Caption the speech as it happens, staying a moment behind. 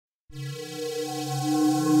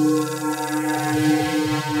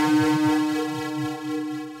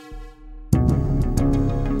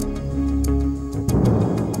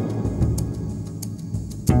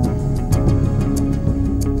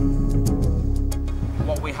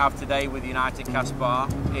we have today with United Cast Bar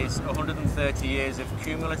is 130 years of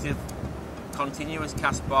cumulative continuous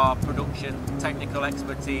cast bar production, technical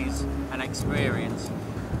expertise and experience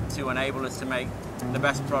to enable us to make the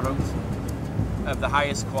best product of the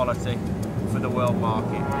highest quality for the world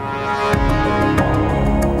market.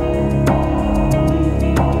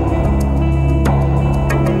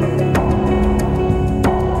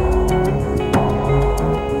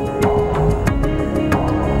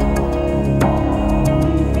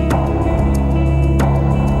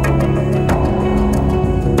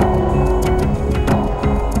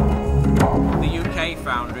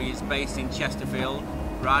 Foundry is based in Chesterfield,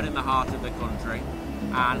 right in the heart of the country,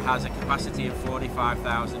 and has a capacity of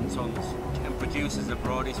 45,000 tonnes and produces the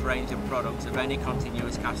broadest range of products of any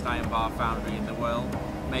continuous cast iron bar foundry in the world,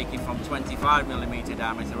 making from 25mm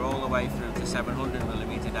diameter all the way through to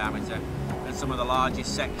 700mm diameter, and some of the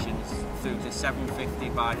largest sections through to 750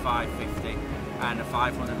 by 550 and a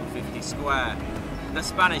 550 square. The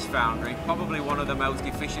Spanish foundry, probably one of the most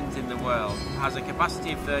efficient in the world, has a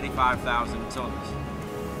capacity of 35,000 tonnes.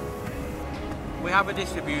 We have a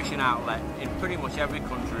distribution outlet in pretty much every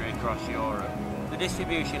country across Europe. The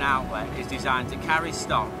distribution outlet is designed to carry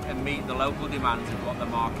stock and meet the local demands of what the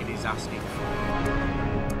market is asking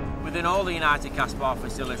for. Within all the United Cast Bar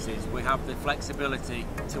facilities, we have the flexibility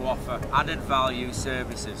to offer added value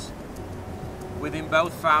services. Within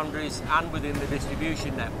both foundries and within the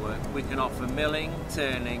distribution network, we can offer milling,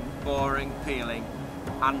 turning, boring, peeling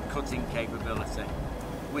and cutting capability.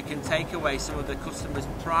 We can take away some of the customer's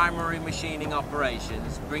primary machining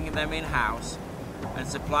operations, bringing them in-house and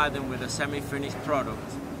supply them with a semi-finished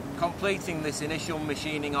product. Completing this initial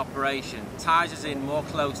machining operation ties us in more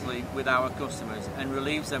closely with our customers and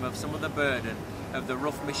relieves them of some of the burden of the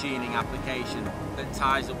rough machining application that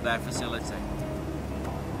ties up their facility.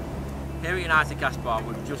 Here at United Cast Bar,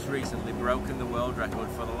 we've just recently broken the world record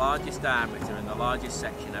for the largest diameter and the largest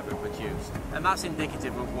section ever produced. And that's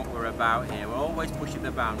indicative of what we're about here. We're always pushing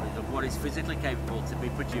the boundaries of what is physically capable to be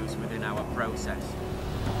produced within our process.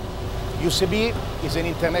 UCB is an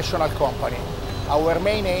international company. Our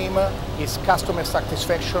main aim is customer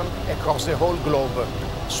satisfaction across the whole globe.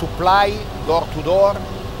 Supply, door to door,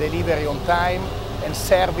 delivery on time, and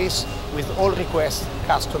service with all requests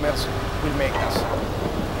customers will make us.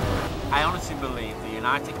 I honestly believe the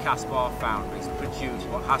United Cast Bar foundries produce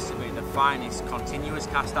what has to be the finest continuous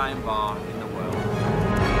cast iron bar in the world.